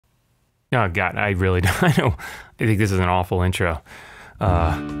Oh God, I really don't. I think this is an awful intro.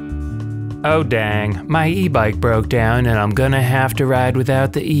 Oh dang, my e-bike broke down and I'm gonna have to ride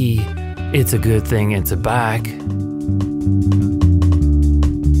without the E. It's a good thing it's a bike.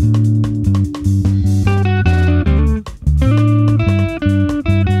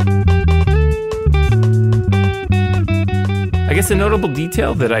 I guess a notable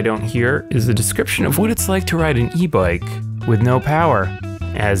detail that I don't hear is the description of what it's like to ride an e-bike with no power.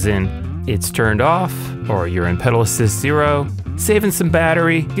 As in, it's turned off, or you're in pedal assist 0, saving some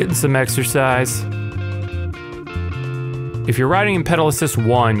battery, getting some exercise. If you're riding in pedal assist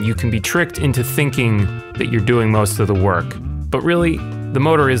 1, you can be tricked into thinking that you're doing most of the work. But really, the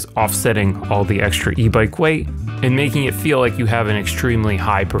motor is offsetting all the extra e-bike weight and making it feel like you have an extremely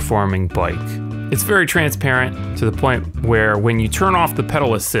high-performing bike. It's very transparent to the point where when you turn off the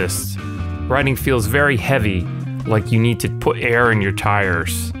pedal assist, riding feels very heavy, like you need to put air in your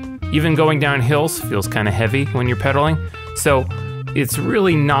tires. Even going down hills feels kind of heavy when you're pedaling, so it's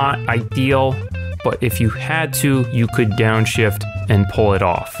really not ideal, but if you had to, you could downshift and pull it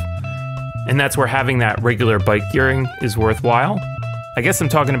off. And that's where having that regular bike gearing is worthwhile. I guess I'm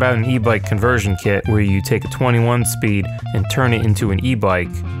talking about an e-bike conversion kit where you take a 21 speed and turn it into an e-bike.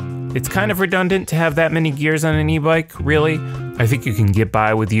 It's kind of redundant to have that many gears on an e-bike, really. I think you can get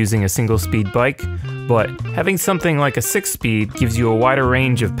by with using a single speed bike, but having something like a 6-speed gives you a wider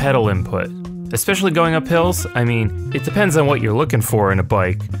range of pedal input. Especially going up hills, I mean, it depends on what you're looking for in a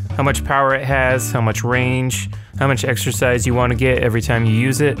bike. How much power it has, how much range, how much exercise you want to get every time you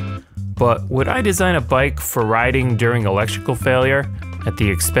use it. But would I design a bike for riding during electrical failure at the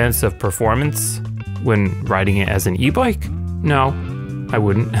expense of performance when riding it as an e-bike? No, I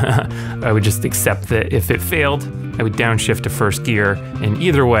wouldn't. I would just accept that if it failed, I would downshift to first gear, and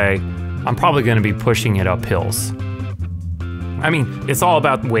either way, I'm probably going to be pushing it up hills. I mean, it's all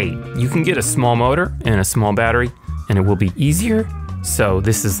about weight. You can get a small motor and a small battery, and it will be easier. So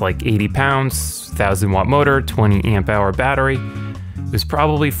this is like 80 pounds, 1000 watt motor, 20 amp hour battery. It was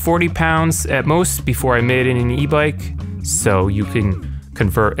probably 40 pounds at most before I made it an e-bike. So you can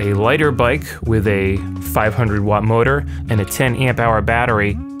convert a lighter bike with a 500 watt motor and a 10 amp hour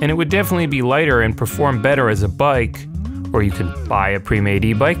battery, and it would definitely be lighter and perform better as a bike, or you could buy a pre-made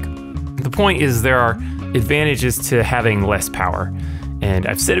e-bike. The point is there are advantages to having less power. And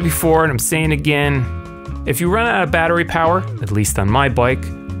I've said it before and I'm saying it again, if you run out of battery power, at least on my bike,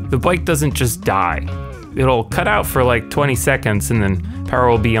 the bike doesn't just die. It'll cut out for like 20 seconds and then power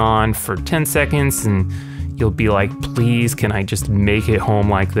will be on for 10 seconds and you'll be like, please, can I just make it home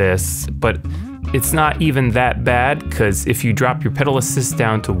like this? But it's not even that bad, because if you drop your pedal assist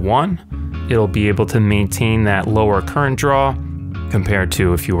down to 1, it'll be able to maintain that lower current draw compared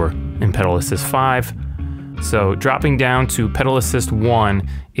to if you were in pedal assist 5. So dropping down to pedal assist 1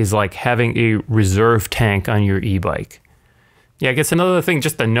 is like having a reserve tank on your e-bike. Yeah, I guess another thing,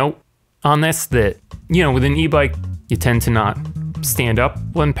 just a note on this, that, you know, with an e-bike, you tend to not stand up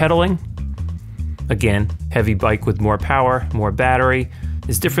when pedaling. Again, heavy bike with more power, more battery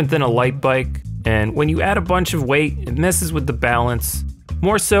is different than a light bike. And when you add a bunch of weight, it messes with the balance.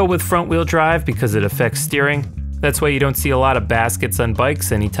 More so with front wheel drive because it affects steering. That's why you don't see a lot of baskets on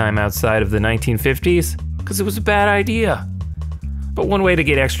bikes anytime outside of the 1950s, because it was a bad idea. But one way to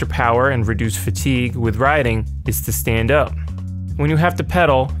get extra power and reduce fatigue with riding is to stand up. When you have to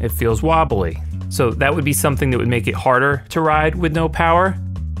pedal, it feels wobbly. So that would be something that would make it harder to ride with no power.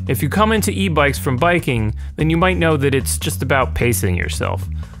 If you come into e-bikes from biking, then you might know that it's just about pacing yourself.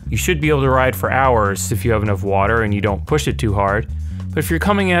 You should be able to ride for hours if you have enough water and you don't push it too hard. But if you're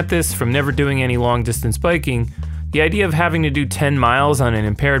coming at this from never doing any long distance biking, the idea of having to do 10 miles on an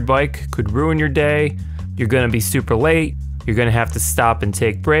impaired bike could ruin your day. You're gonna be super late. You're gonna have to stop and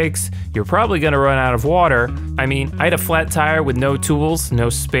take breaks. You're probably gonna run out of water. I mean, I had a flat tire with no tools, no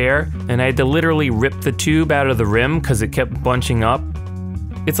spare, and I had to literally rip the tube out of the rim because it kept bunching up.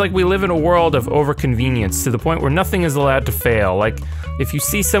 It's like we live in a world of overconvenience to the point where nothing is allowed to fail. Like, if you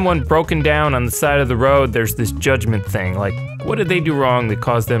see someone broken down on the side of the road, there's this judgment thing. Like, what did they do wrong that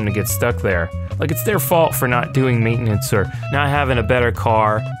caused them to get stuck there? Like, it's their fault for not doing maintenance or not having a better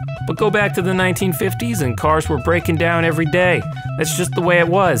car. But go back to the 1950s and cars were breaking down every day. That's just the way it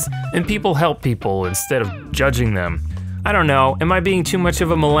was. And people help people instead of judging them. I don't know, am I being too much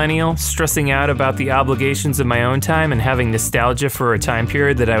of a millennial, stressing out about the obligations of my own time and having nostalgia for a time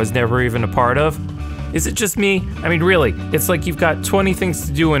period that I was never even a part of? Is it just me? I mean, really, it's like you've got 20 things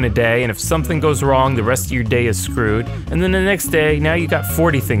to do in a day, and if something goes wrong, the rest of your day is screwed. And then the next day, now you got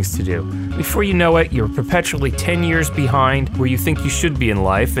 40 things to do. Before you know it, you're perpetually 10 years behind where you think you should be in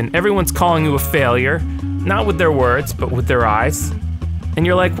life, and everyone's calling you a failure, not with their words, but with their eyes. And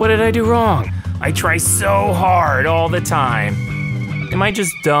you're like, what did I do wrong? I try so hard all the time. Am I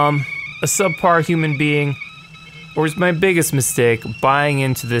just dumb? A subpar human being? Or is my biggest mistake buying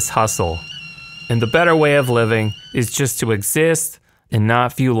into this hustle? And the better way of living is just to exist and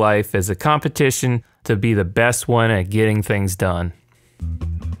not view life as a competition to be the best one at getting things done.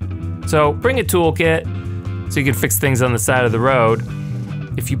 So bring a toolkit so you can fix things on the side of the road.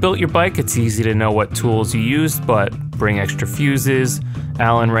 If you built your bike, it's easy to know what tools you used, but bring extra fuses,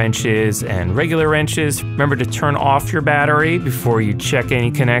 Allen wrenches, and regular wrenches. Remember to turn off your battery before you check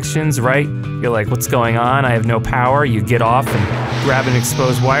any connections, right? You're like, what's going on? I have no power. You get off and grab an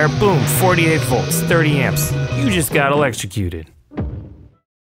exposed wire. Boom, 48 volts, 30 amps. You just got electrocuted.